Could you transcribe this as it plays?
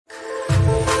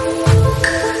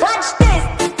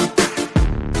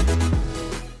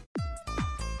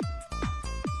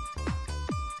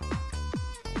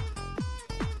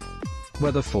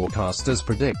Weather forecasters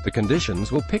predict the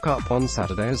conditions will pick up on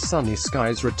Saturday as sunny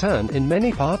skies return in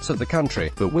many parts of the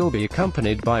country, but will be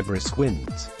accompanied by brisk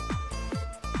winds.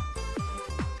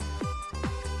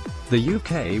 The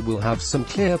UK will have some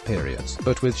clear periods,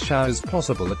 but with showers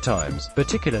possible at times,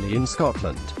 particularly in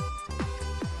Scotland.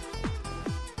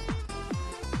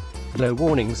 Low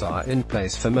warnings are in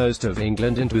place for most of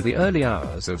England into the early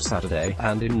hours of Saturday,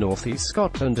 and in northeast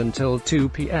Scotland until 2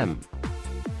 p.m.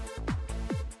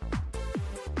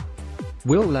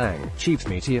 Will Lang, chief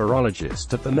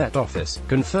meteorologist at the Met Office,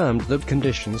 confirmed that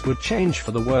conditions would change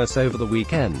for the worse over the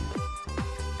weekend.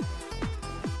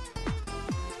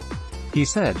 He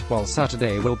said, while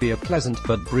Saturday will be a pleasant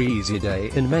but breezy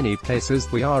day in many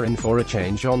places, we are in for a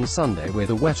change on Sunday with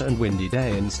a wet and windy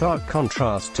day in stark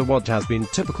contrast to what has been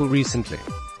typical recently.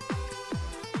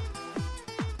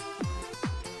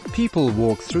 People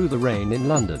walk through the rain in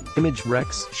London. Image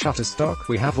Rex, Shutterstock.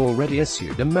 We have already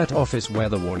issued a Met Office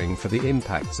weather warning for the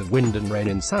impacts of wind and rain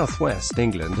in southwest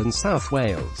England and South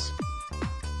Wales.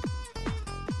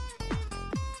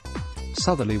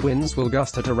 Southerly winds will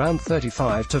gust at around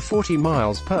 35 to 40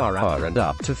 miles per hour and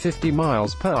up to 50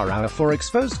 miles per hour for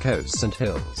exposed coasts and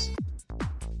hills.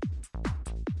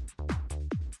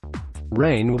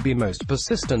 Rain will be most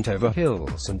persistent over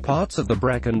hills, and parts of the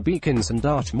Brecon Beacons and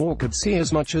Dartmoor could see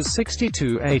as much as 60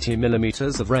 to 80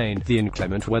 millimeters of rain. The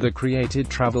inclement weather created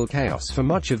travel chaos for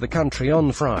much of the country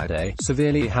on Friday,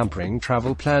 severely hampering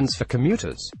travel plans for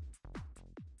commuters.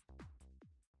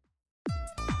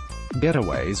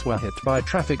 Getaways were hit by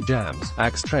traffic jams,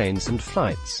 axed trains and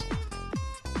flights.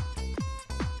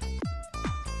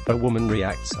 A woman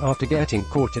reacts after getting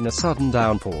caught in a sudden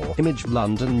downpour. Image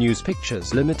London News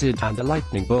Pictures Limited, and a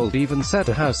lightning bolt even set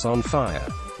a house on fire.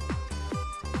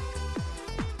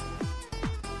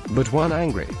 But one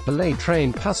angry, delayed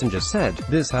train passenger said,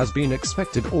 "This has been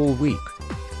expected all week.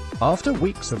 After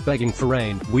weeks of begging for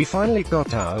rain, we finally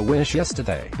got our wish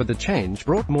yesterday, but the change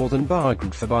brought more than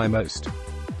bargained for by most."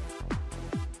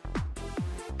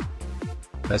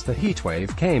 As the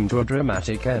heatwave came to a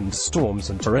dramatic end, storms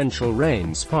and torrential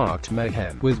rain sparked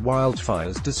mayhem, with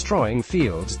wildfires destroying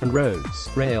fields and roads.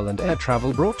 Rail and air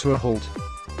travel brought to a halt.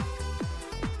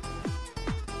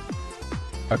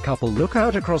 A couple look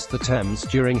out across the Thames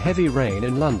during heavy rain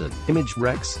in London. Image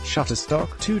Rex,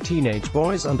 Shutterstock. Two teenage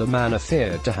boys and a man are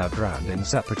feared to have drowned in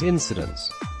separate incidents.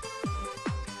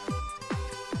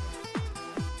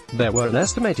 There were an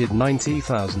estimated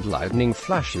 90,000 lightning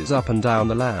flashes up and down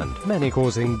the land, many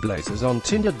causing blazes on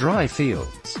tinder dry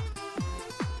fields.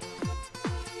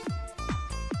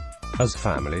 As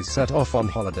families set off on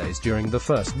holidays during the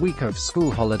first week of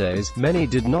school holidays, many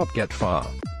did not get far.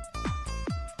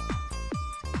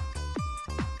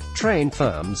 Train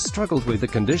firms struggled with the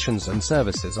conditions, and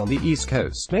services on the East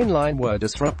Coast Main Line were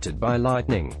disrupted by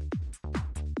lightning.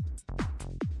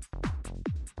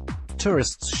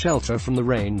 Tourists shelter from the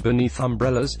rain beneath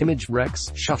umbrellas. Image Rex,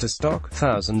 Shutterstock.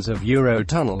 Thousands of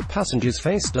Eurotunnel passengers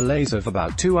faced delays of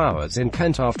about 2 hours in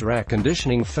Kent after air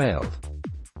conditioning failed.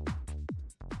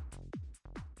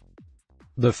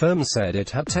 The firm said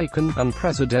it had taken an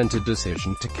unprecedented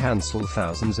decision to cancel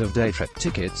thousands of day trip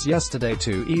tickets yesterday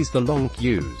to ease the long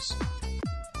queues.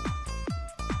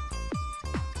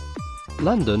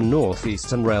 London North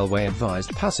Eastern Railway advised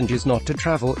passengers not to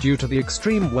travel, due to the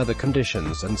extreme weather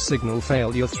conditions and signal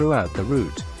failure throughout the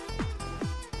route.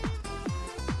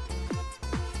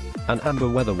 An amber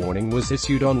weather warning was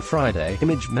issued on Friday.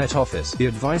 Image Met Office. The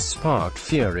advice sparked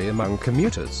fury among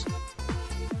commuters.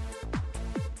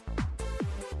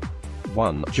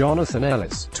 One Jonathan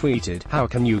Ellis tweeted, "How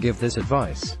can you give this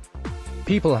advice?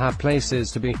 People have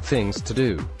places to be, things to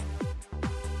do.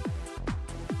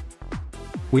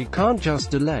 We can't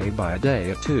just delay by a day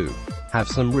or two. Have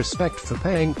some respect for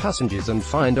paying passengers and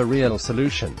find a real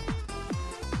solution.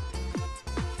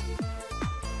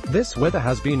 This weather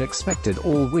has been expected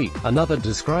all week." Another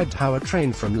described how a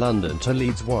train from London to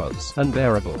Leeds was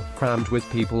unbearable, crammed with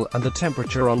people, and the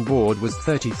temperature on board was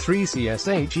 33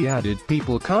 degrees. He added,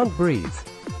 "People can't breathe."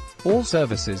 All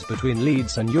services between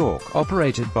Leeds and York,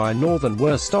 operated by Northern,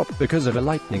 were stopped because of a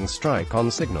lightning strike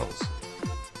on signals.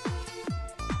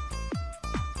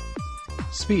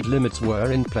 Speed limits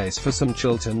were in place for some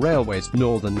Chiltern Railway's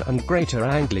Northern and Greater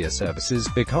Anglia services,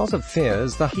 because of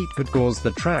fears the heat could cause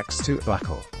the tracks to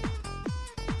buckle.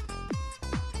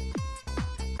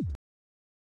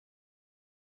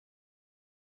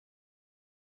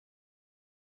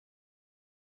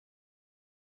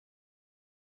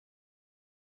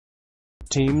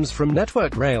 Teams from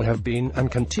Network Rail have been,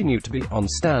 and continue to be, on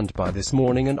standby this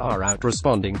morning and are out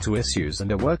responding to issues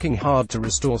and are working hard to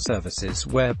restore services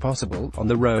where possible. On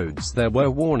the roads there were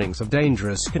warnings of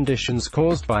dangerous conditions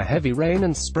caused by heavy rain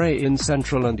and spray in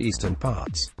central and eastern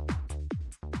parts.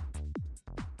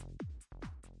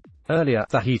 Earlier,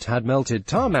 the heat had melted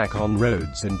tarmac on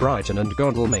roads in Brighton and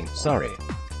Godalming, Surrey.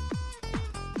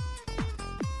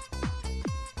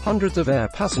 Hundreds of air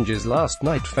passengers last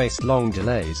night faced long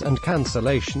delays and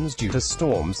cancellations due to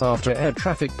storms after air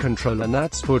traffic controller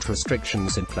NATS put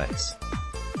restrictions in place.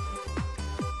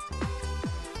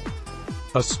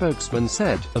 A spokesman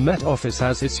said, the Met Office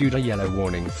has issued a yellow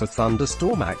warning for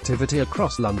thunderstorm activity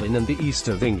across London and the east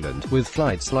of England, with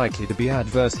flights likely to be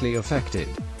adversely affected.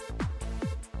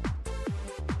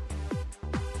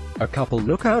 A couple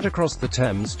look out across the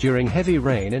Thames during heavy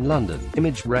rain in London.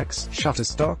 Image Rex,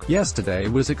 Shutterstock. Yesterday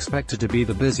was expected to be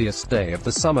the busiest day of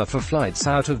the summer for flights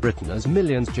out of Britain as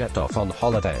millions jet off on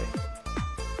holiday.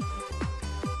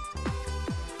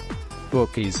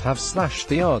 Bookies have slashed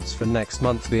the odds for next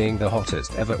month being the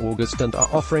hottest ever August and are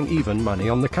offering even money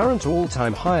on the current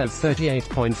all-time high of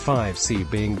 38.5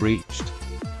 being breached.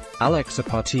 Alexa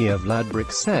Party of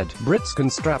Ladbrokes said, Brits can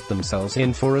strap themselves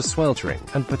in for a sweltering,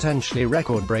 and potentially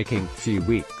record-breaking, few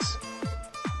weeks.